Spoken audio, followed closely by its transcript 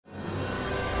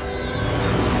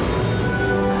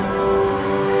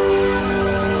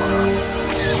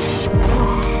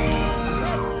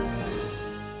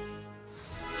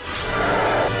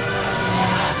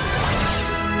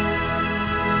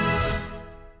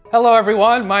Hello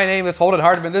everyone, my name is Holden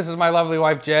Hardman, this is my lovely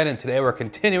wife Jen, and today we're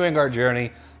continuing our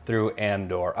journey through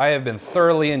Andor. I have been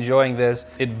thoroughly enjoying this.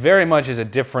 It very much is a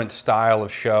different style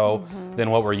of show than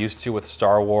what we're used to with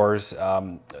Star Wars.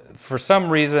 For some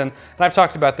reason, and I've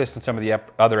talked about this in some of the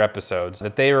other episodes,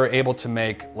 that they were able to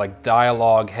make like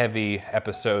dialogue heavy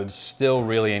episodes still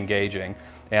really engaging.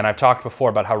 And I've talked before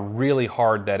about how really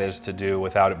hard that is to do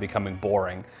without it becoming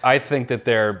boring. I think that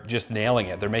they're just nailing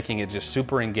it. They're making it just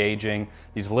super engaging.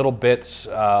 These little bits,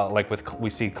 like we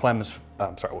see Clem's,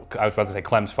 I'm sorry, I was about to say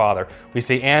Clem's father. We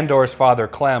see Andor's father,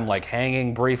 Clem, like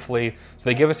hanging briefly. So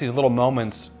they give us these little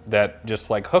moments that just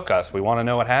like hook us. We want to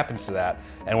know what happens to that.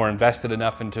 And we're invested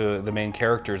enough into the main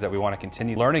characters that we want to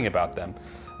continue learning about them.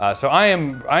 So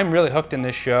I'm really hooked in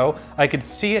this show. I could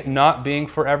see it not being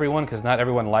for everyone because not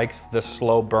everyone likes the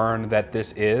slow burn that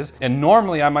this is. And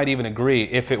normally I might even agree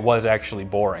if it was actually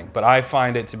boring, but I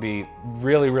find it to be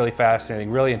really, really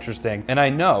fascinating, really interesting. And I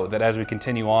know that as we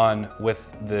continue on with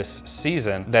this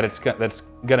season, that's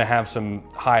gonna have some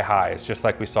high highs, just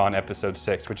like we saw in episode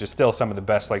 6, which is still some of the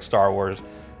best like Star Wars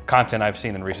content I've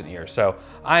seen in recent years. So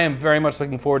I am very much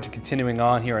looking forward to continuing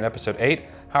on here in episode 8.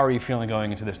 How are you feeling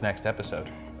going into this next episode?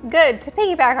 Good. To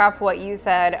piggyback off what you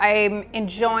said, I'm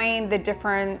enjoying the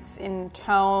difference in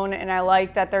tone, and I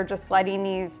like that they're just letting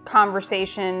these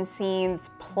conversation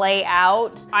scenes play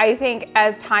out. I think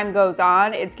as time goes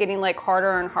on, it's getting like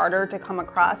harder and harder to come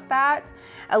across that.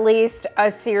 At least a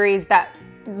series that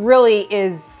really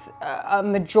is a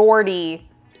majority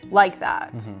like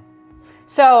that.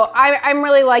 So I'm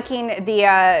really liking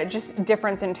the just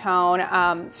difference in tone.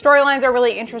 Storylines are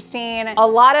really interesting. A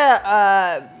lot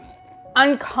of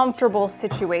uncomfortable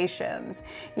situations.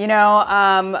 You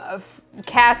know,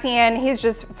 Cassian, he's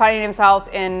just finding himself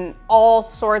in all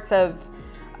sorts of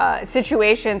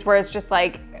situations where it's just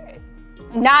like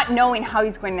not knowing how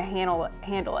he's going to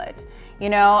handle it. You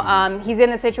know, he's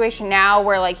in the situation now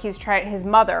where like he's trying, his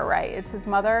mother, right? It's his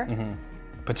mother?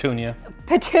 Petunia,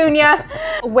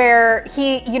 where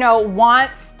he, you know,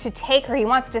 wants to take her, he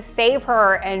wants to save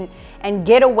her and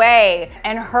get away,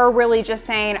 and her really just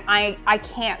saying, I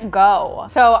can't go.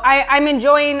 So I'm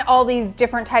enjoying all these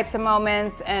different types of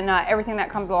moments and everything that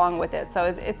comes along with it. So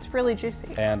it's really juicy.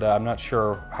 And I'm not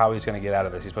sure how he's gonna get out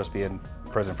of this. He's supposed to be in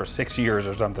prison for 6 years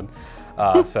or something.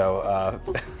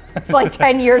 It's like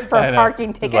 10 years for a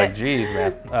parking ticket. It's like, geez,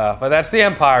 man. But that's the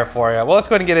Empire for you. Well, let's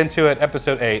go ahead and get into it.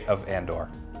 Episode 8 of Andor.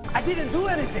 I didn't do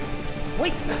anything.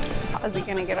 Wait. How is he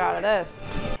gonna get out of this?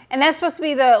 And that's supposed to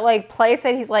be the like place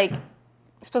that he's like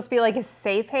supposed to be like his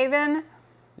safe haven.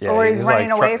 Yeah, or where he's running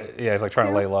like, away. Yeah, he's like trying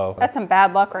to lay low. That's some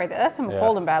bad luck right there. That's some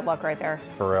Holden bad luck right there.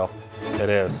 For real, it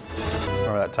is.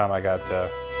 Remember that time I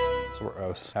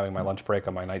was having my lunch break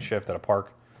on my night shift at a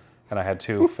park, and I had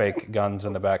 2 fake guns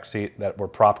in the back seat that were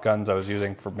prop guns I was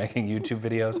using for making YouTube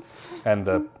videos, and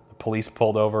the police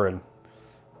pulled over and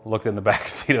looked in the back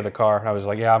seat of the car, and I was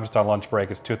like, yeah, I'm just on lunch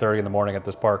break. It's 2:30 in the morning at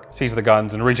this park. Sees the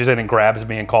guns and reaches in and grabs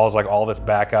me and calls like all this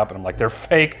back up, and I'm like, they're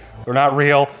fake. They're not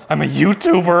real. I'm a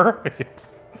YouTuber.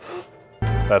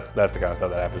 That's the kind of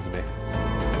stuff that happens to me.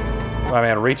 My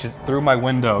man reaches through my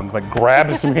window and like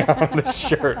grabs me on the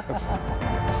shirt.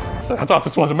 I thought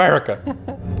this was America.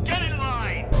 Get in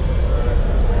line.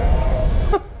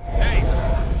 Hey.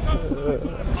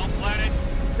 On planet.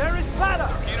 There is platter.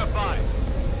 Kilo 5.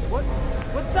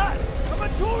 What's that? I'm a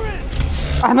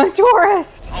tourist. I'm a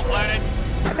tourist. On planet.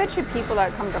 I bet you people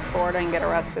that come to Florida and get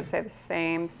arrested say the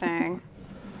same thing.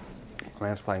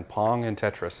 Man's playing Pong and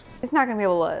Tetris. He's not gonna be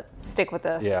able to stick with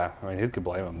this. Yeah, I mean, who could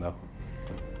blame him though?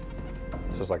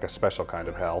 This is like a special kind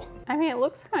of hell. I mean, it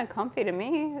looks kind of comfy to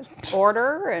me. It's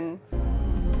order and...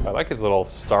 I like his little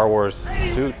Star Wars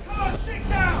suit,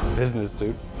 business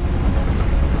suit.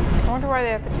 I wonder why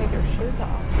they have to take their shoes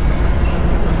off.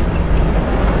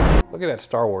 Look at that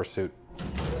Star Wars suit.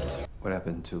 What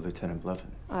happened to Lieutenant Bluffin?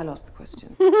 I lost the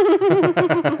question.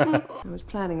 I was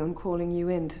planning on calling you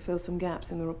in to fill some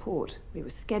gaps in the report. We were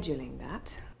scheduling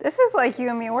that. This is like you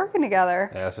and me working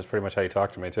together. Yeah, this is pretty much how you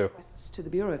talk to me too. To the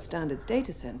Bureau of Standards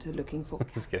data center looking for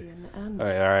Cassian and... All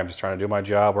right, I'm just trying to do my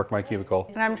job, work my cubicle.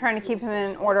 And I'm trying to keep him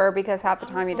in order because half the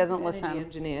time he doesn't Energy listen.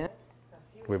 engineer.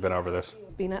 We've been over this.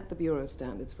 You've been at the Bureau of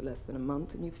Standards for less than a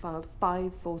month and you filed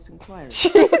 5 false inquiries.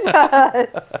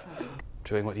 Jesus!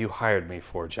 Doing what you hired me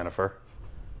for, Jennifer.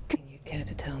 Can you care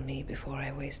to tell me before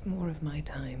I waste more of my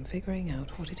time figuring out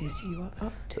what it is you are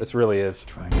up to? This really is.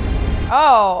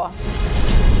 Oh.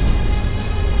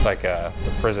 It's like the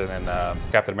prison in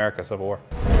Captain America: Civil War.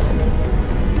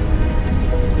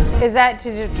 Is that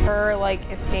to deter like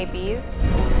escapees?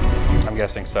 I'm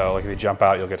guessing so. Like if you jump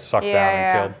out, you'll get sucked down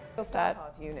and killed.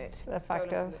 That Unit effective. stolen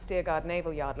from the Steerguard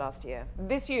Naval Yard last year.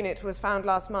 This unit was found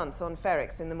last month on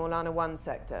Ferrix in the Morlana 1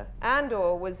 sector.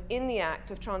 Andor was in the act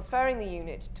of transferring the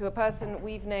unit to a person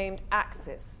we've named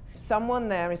Axis. If someone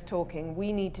there is talking,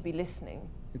 we need to be listening.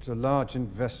 It's a large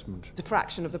investment. It's a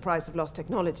fraction of the price of lost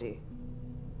technology.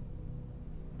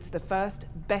 It's the first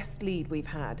best lead we've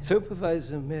had.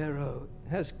 Supervisor Mero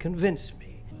has convinced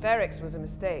me. Ferrix was a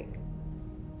mistake.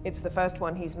 It's the first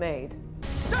one he's made.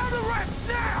 Down the rest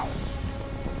now!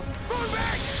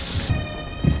 Moving!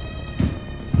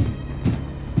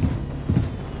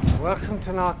 Welcome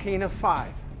to Narkina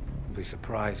 5. You'll be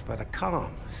surprised by the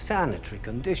calm, sanitary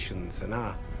conditions and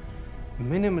our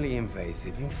minimally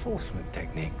invasive enforcement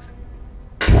techniques.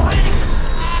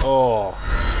 Oh.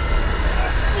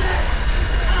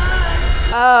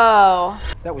 Oh.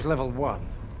 That was level 1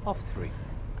 of 3.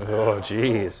 Oh,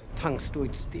 jeez.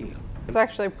 Tungstoid steel. It's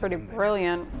actually pretty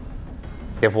brilliant.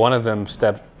 If one of them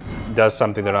does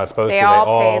something they're not supposed They to, all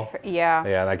they all pay for, yeah.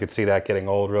 Yeah, and I could see that getting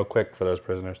old real quick for those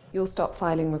prisoners. You'll stop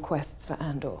filing requests for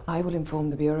Andor. I will inform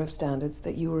the Bureau of Standards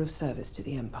that you were of service to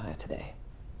the Empire today.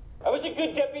 I was a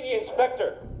good deputy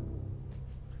inspector.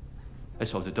 I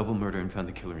solved a double murder and found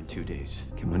the killer in 2 days.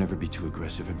 Can one ever be too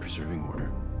aggressive in preserving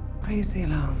order? Raise the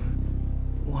alarm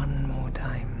one more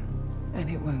time, and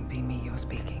it won't be me you're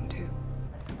speaking to.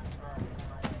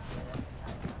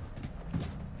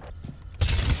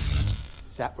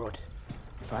 Zaprod,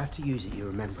 if I have to use it, you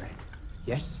remember it.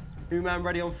 Yes? Two-man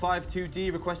ready on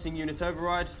 5-2D, requesting unit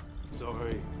override.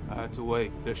 Sorry, I had to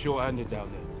wait. They're short-handed down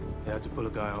there. They had to pull a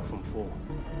guy out from 4.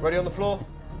 Ready on the floor.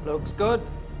 Looks good.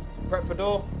 Prep for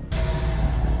door.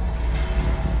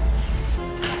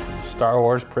 Star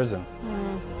Wars prison.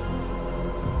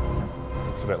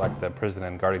 Looks a bit like the prison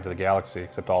in Guardians of the Galaxy,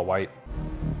 except all white.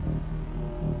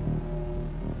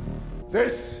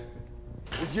 This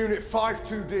is Unit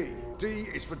 52D. D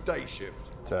is for day shift.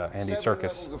 It's Andy 7 Serkis.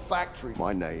 levels of factory.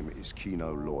 My name is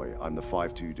Kino Loy. I'm the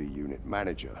 52D unit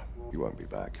manager. You won't be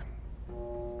back.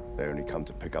 They only come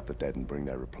to pick up the dead and bring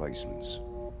their replacements.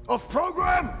 Off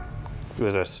program! He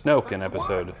was a Snoke in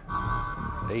episode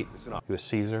 8. He was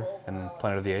Caesar in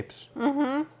Planet of the Apes.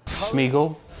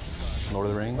 Smeagol, Lord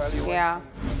of the Rings. Yeah.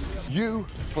 You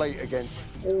play against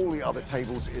all the other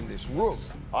tables in this room.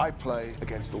 I play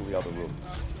against all the other rooms.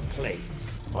 Please.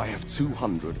 I have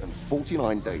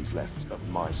 249 days left of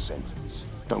my sentence.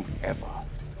 Don't ever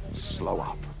slow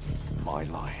up my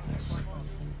line.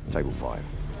 Table 5.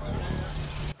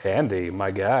 Andy,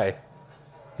 my guy.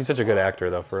 He's such a good actor,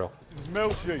 though, for real. This is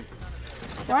Melshi.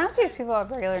 Do one of these people have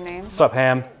regular names? What's up,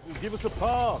 Ham? Give us a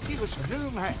pass. Give us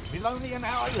room, Hank. It's only an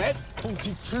hour ahead.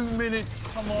 42 minutes.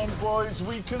 Come on, boys.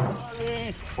 We can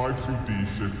hurry. 52D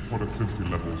shift productivity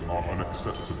levels are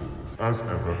unacceptable. As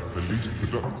ever, the least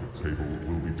productive table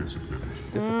will be disciplined.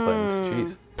 Disciplined,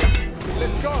 jeez.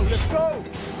 Let's go, let's go!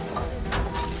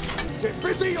 Get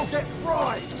busy or get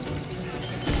fried!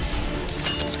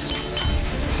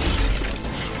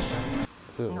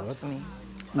 Not for me.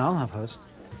 No, I'll have hers.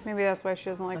 Maybe that's why she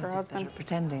doesn't like her husband.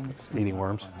 Pretending. Eating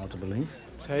worms. Hard to believe.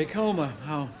 Take Homer,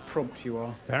 how prompt you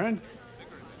are. Baron?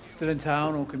 Still in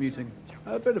town or commuting?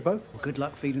 A bit of both. Well, good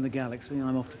luck feeding the galaxy.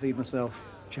 I'm off to feed myself.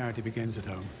 Charity begins at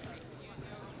home.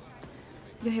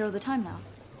 You're here all the time now?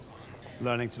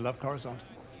 Learning to love Coruscant.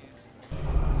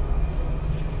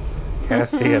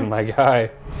 Cassian, my guy.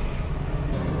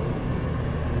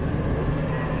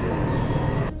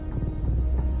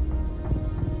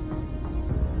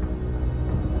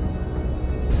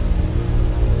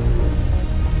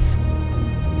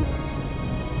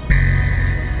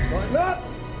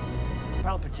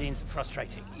 Palpatine's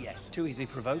frustrating, yes. Too easily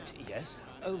provoked, yes.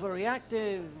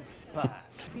 Overreactive, but...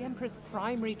 The Emperor's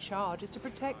primary charge is to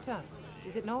protect us,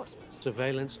 is it not?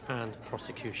 Surveillance and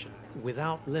prosecution,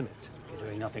 without limit. You're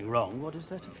doing nothing wrong, what is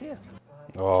there to fear?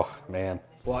 Oh, man.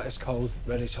 White is cold,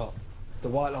 red is hot. The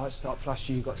white lights start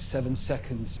flashing, you've got 7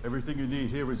 seconds. Everything you need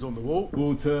here is on the wall.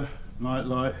 Water,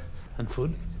 nightlight. And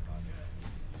food?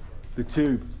 The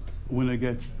tube. Winner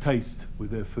gets taste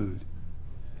with their food.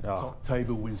 Oh. Top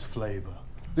table wins flavor.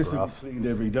 This will be rough. cleaned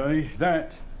every day.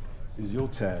 That is your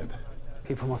tab.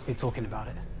 People must be talking about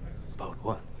it. About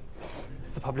what?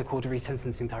 The Public Order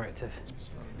Resentencing Directive.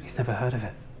 He's never heard of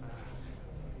it.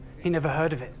 He never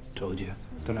heard of it. Told you.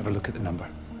 Don't ever look at the number.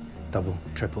 Double,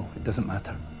 triple, it doesn't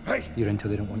matter. Hey! You're in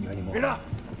till they don't want you anymore. Enough!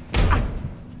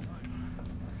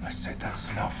 I said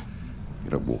that's enough. You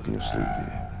don't walk in your sleep, do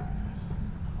you?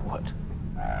 What?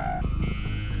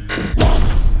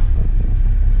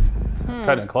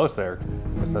 Cutting it close there.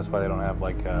 Guess that's why they don't have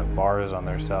like bars on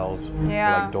their cells.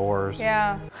 Yeah. Or, like doors.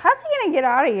 Yeah. How's he gonna get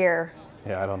out of here?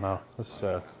 Yeah, I don't know. This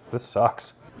This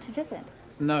sucks. To visit.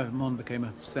 No, Mon became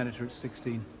a senator at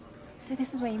 16. So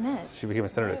this is where you met? She became a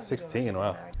senator at 16,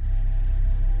 wow.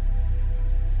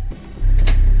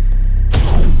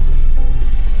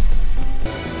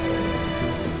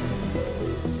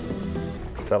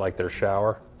 Is that like their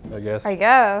shower, I guess? I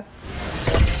guess.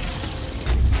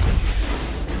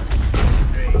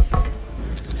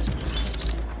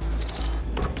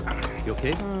 You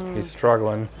okay? He's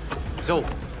struggling. So,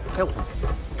 help.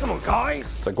 Come on, guys.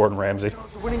 It's like Gordon Ramsay.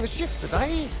 We're winning the shift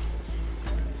today.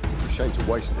 Shame to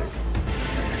waste it.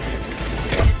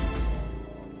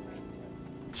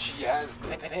 She has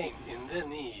pain in the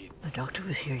knee. The doctor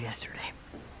was here yesterday.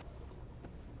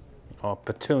 Oh,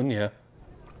 Petunia.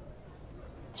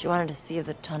 She wanted to see if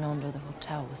the tunnel under the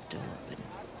hotel was still open,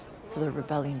 so the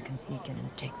rebellion can sneak in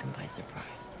and take them by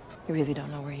surprise. You really don't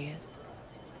know where he is?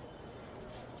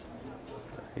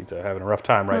 He's having a rough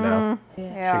time right now.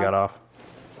 Yeah. She got off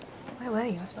Where were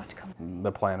you? I was about to come.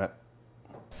 the planet.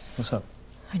 What's up?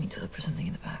 I need to look for something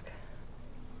in the back.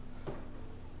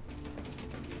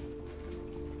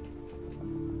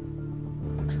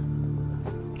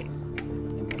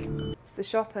 It's the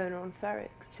shop owner on Ferrix.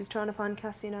 She's trying to find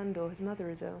Cassian Andor. His mother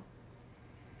is ill.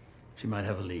 She might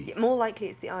have a lead. Yeah, more likely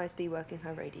it's the ISB working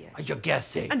her radio. You're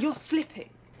guessing. And you're slipping.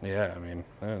 Yeah, I mean,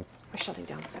 We're shutting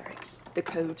down Ferrix. The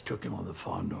code. Took him on the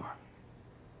Fondor.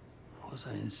 Was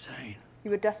I insane?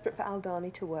 You were desperate for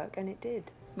Aldani to work, and it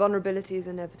did. Vulnerability is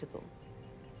inevitable.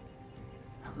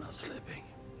 I'm not slipping.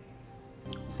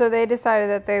 So they decided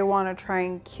that they want to try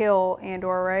and kill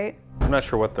Andor, right? I'm not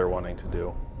sure what they're wanting to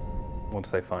do once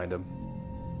they find him.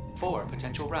 4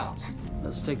 potential routes.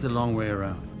 Let's take the long way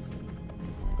around.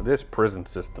 This prison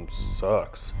system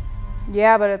sucks.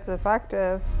 Yeah, but it's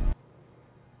effective.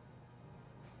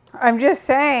 I'm just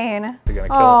saying. They're gonna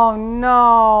kill Oh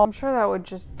no. I'm sure that would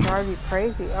just drive you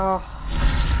crazy. Oh.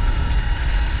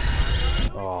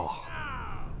 Oh.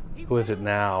 Who is it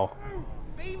now?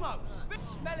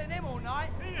 Smelling him all night.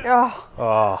 Oh.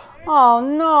 Oh. Oh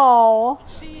no.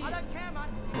 I don't care, man.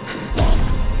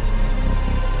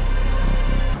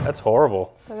 That's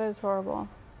horrible. That is horrible.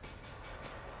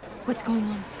 What's going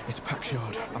on? It's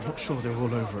Packshard. I'm not sure they're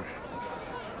all over it.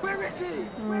 Where is he?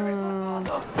 Where is my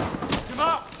father?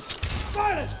 Jamal!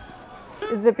 Silence!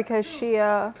 Is it because she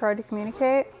tried to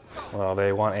communicate? Well,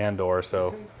 they want Andor,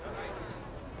 so.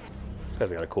 This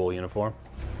guy's got a cool uniform.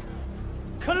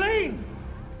 Colleen!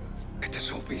 Get the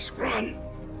Zorbies, run!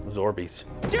 Zorbies.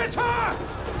 Get her!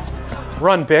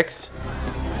 Run, Bix.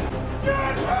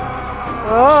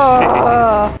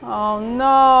 Oh, oh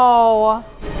no.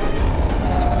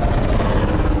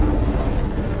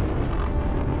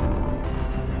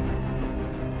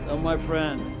 So, my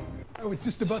friend. I was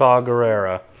just about Saw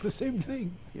Gerrera. the same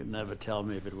thing. You'd never tell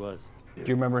me if it was. Do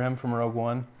you remember him from Rogue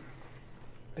One?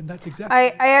 And that's exactly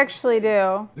I actually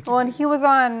do. Well, and he was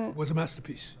on was a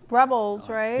masterpiece. Rebels,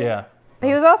 right? Yeah.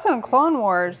 He was also in Clone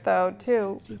Wars, though,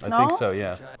 too. I think so,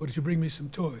 yeah. Or did you bring me some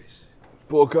toys?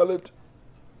 Bull-colored.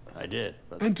 I did.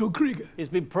 But Anton Krieger. he's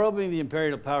been probing the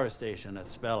Imperial Power Station at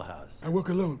Spellhouse. I work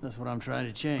alone. That's what I'm trying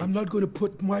to change. I'm not going to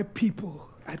put my people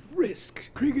at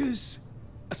risk. Krieger's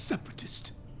a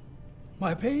separatist.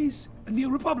 My pay's a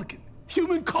neo-Republican.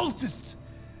 Human cultist.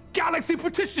 Galaxy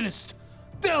petitionist.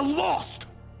 They're lost.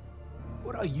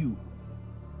 What are you,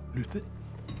 Luther?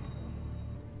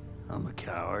 I'm a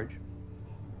coward.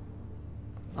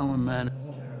 I'm a man.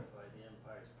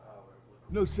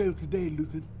 No sale today,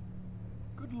 Luther.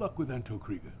 Good luck with Anton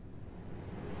Krieger.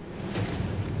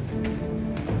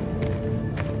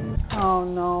 Oh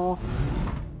no.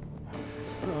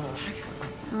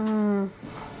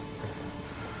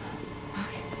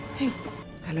 Hey.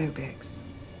 Hello, Bix.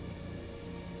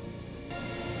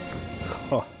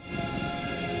 Oh.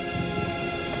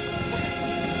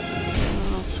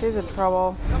 She's in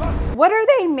trouble. What are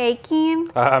they making?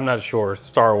 I'm not sure.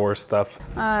 Star Wars stuff.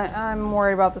 I'm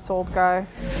worried about this old guy.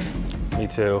 Me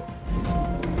too.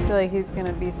 I feel like he's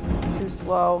gonna be too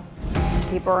slow to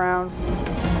keep around.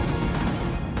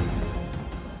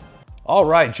 All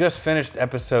right, just finished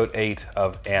episode 8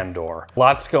 of Andor.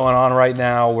 Lots going on right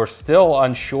now. We're still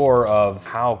unsure of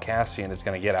how Cassian is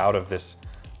gonna get out of this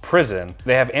prison.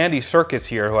 They have Andy Serkis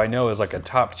here, who I know is like a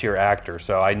top tier actor,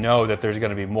 so I know that there's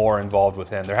gonna be more involved with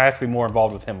him. There has to be more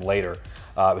involved with him later.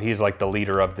 He's like the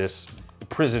leader of this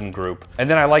prison group. And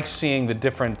then I like seeing the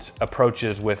different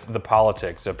approaches with the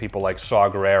politics of people like Saw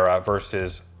Gerrera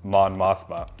versus Mon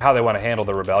Mothma, how they want to handle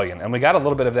the rebellion. And we got a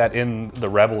little bit of that in the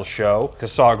Rebels show,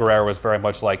 because Saw Gerrera was very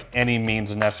much like any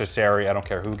means necessary, I don't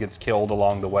care who gets killed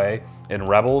along the way in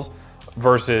Rebels,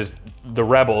 versus the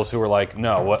Rebels who were like,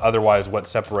 no, otherwise what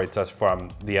separates us from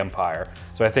the Empire?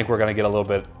 So I think we're going to get a little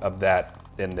bit of that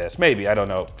in this. Maybe, I don't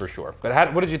know for sure.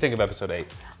 But what did you think of episode 8?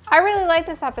 I really like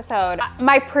this episode.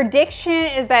 My prediction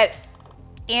is that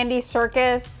Andy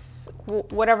Serkis,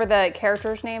 whatever the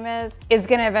character's name is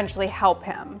gonna eventually help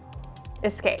him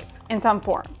escape in some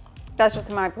form. That's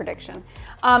just my prediction.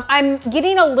 I'm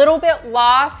getting a little bit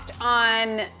lost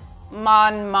on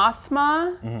Mon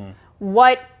Mothma.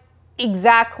 What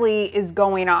exactly is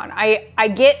going on? I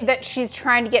get that she's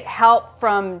trying to get help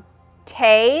from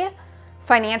Tay,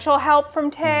 financial help from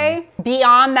Tay.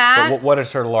 Beyond that, But what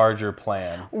is her larger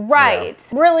plan? right?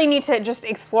 Yeah. Really need to just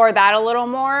explore that a little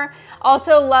more.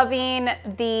 Also loving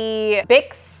the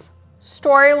Bix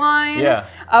storyline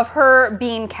of her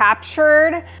being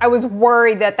captured. I was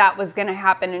worried that that was going to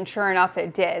happen, and sure enough,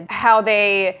 it did. How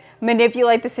they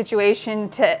manipulate the situation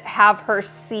to have her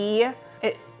see.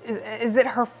 Is it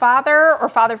her father or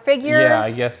father figure? Yeah,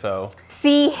 I guess so.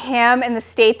 See him in the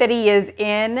state that he is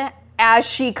in as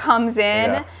she comes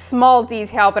in. Small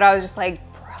detail, but I was just like,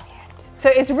 brilliant.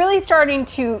 So it's really starting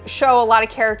to show a lot of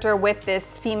character with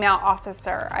this female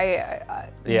officer.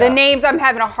 The names, I'm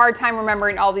having a hard time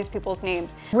remembering all these people's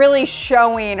names. Really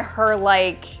showing her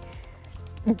like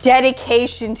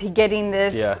dedication to getting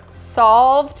this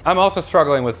solved. I'm also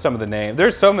struggling with some of the names.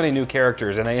 There's so many new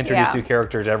characters, and they introduce new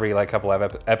characters every like couple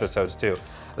of episodes too.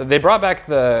 They brought back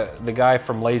the guy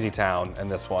from Lazy Town in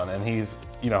this one, and he's,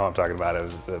 you know who I'm talking about. It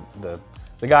was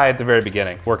the guy at the very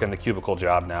beginning, working the cubicle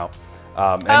job now.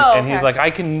 And he's like, I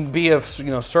can be of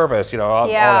service, all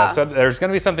that. So there's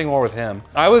going to be something more with him.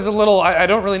 I was a little, I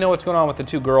don't really know what's going on with the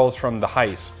two girls from the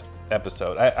heist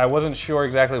episode. I wasn't sure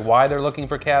exactly why they're looking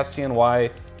for Cassian, why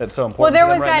that's so important. Well, there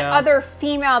to them was right that now. other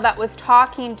female that was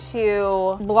talking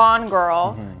to blonde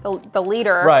girl, the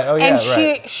leader. Right, oh yeah,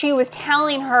 and she was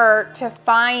telling her to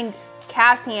find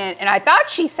Cassian, and I thought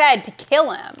she said to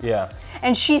kill him. Yeah.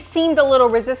 And she seemed a little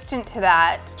resistant to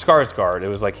that. Skarsgård, it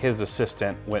was like his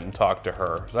assistant went and talked to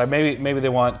her. So maybe they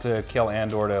want to kill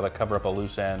Andor to like cover up a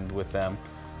loose end with them.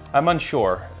 I'm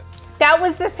unsure. That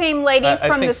was the same lady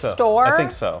from the store? I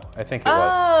think so. I think it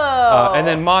was. And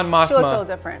then Mon Mothma. She looked a little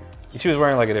different. She was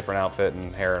wearing like a different outfit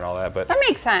and hair and all that, but that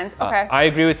makes sense. Okay. I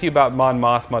agree with you about Mon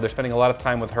Mothma. They're spending a lot of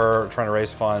time with her, trying to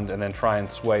raise funds, and then try and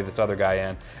sway this other guy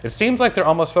in. It seems like they're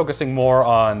almost focusing more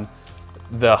on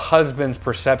the husband's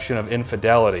perception of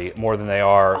infidelity more than they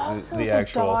are the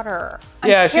actual daughter.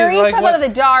 Yeah, I'm curious about the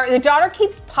daughter. The daughter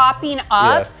keeps popping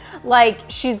up like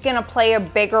she's gonna play a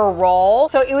bigger role.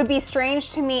 So it would be strange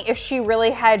to me if she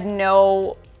really had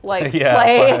no play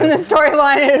in the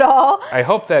storyline at all. I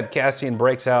hope that Cassian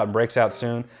breaks out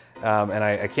soon. And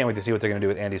I can't wait to see what they're gonna do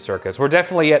with Andy Serkis. We're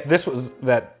definitely this was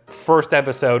that first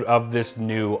episode of this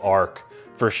new arc.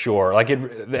 For sure, like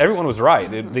everyone was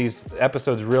right. These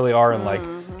episodes really are in like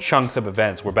chunks of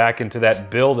events. We're back into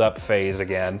that build-up phase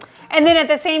again. And then at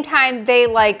the same time, they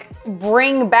like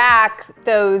bring back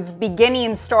those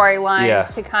beginning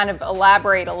storylines to kind of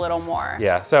elaborate a little more.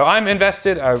 Yeah, so I'm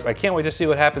invested. I can't wait to see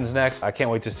what happens next. I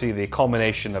can't wait to see the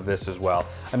culmination of this as well.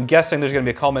 I'm guessing there's gonna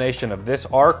be a culmination of this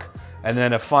arc and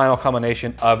then a final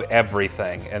culmination of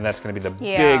everything. And that's gonna be the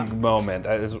big moment,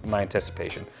 is my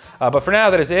anticipation. But for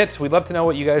now, that is it. We'd love to know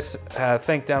what you guys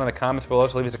think down in the comments below,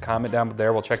 so leave us a comment down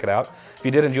there, we'll check it out. If you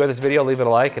did enjoy this video, leave it a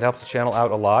like, it helps the channel out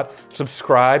a lot.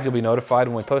 Subscribe, you'll be notified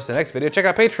when we post the next video. Check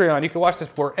out Patreon, you can watch this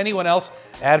before anyone else,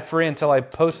 ad-free until I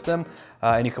post them.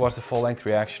 And you can watch the full-length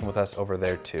reaction with us over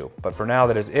there too. But for now,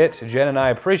 that is it. Jen and I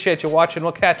appreciate you watching.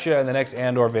 We'll catch you in the next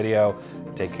Andor video.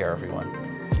 Take care, everyone.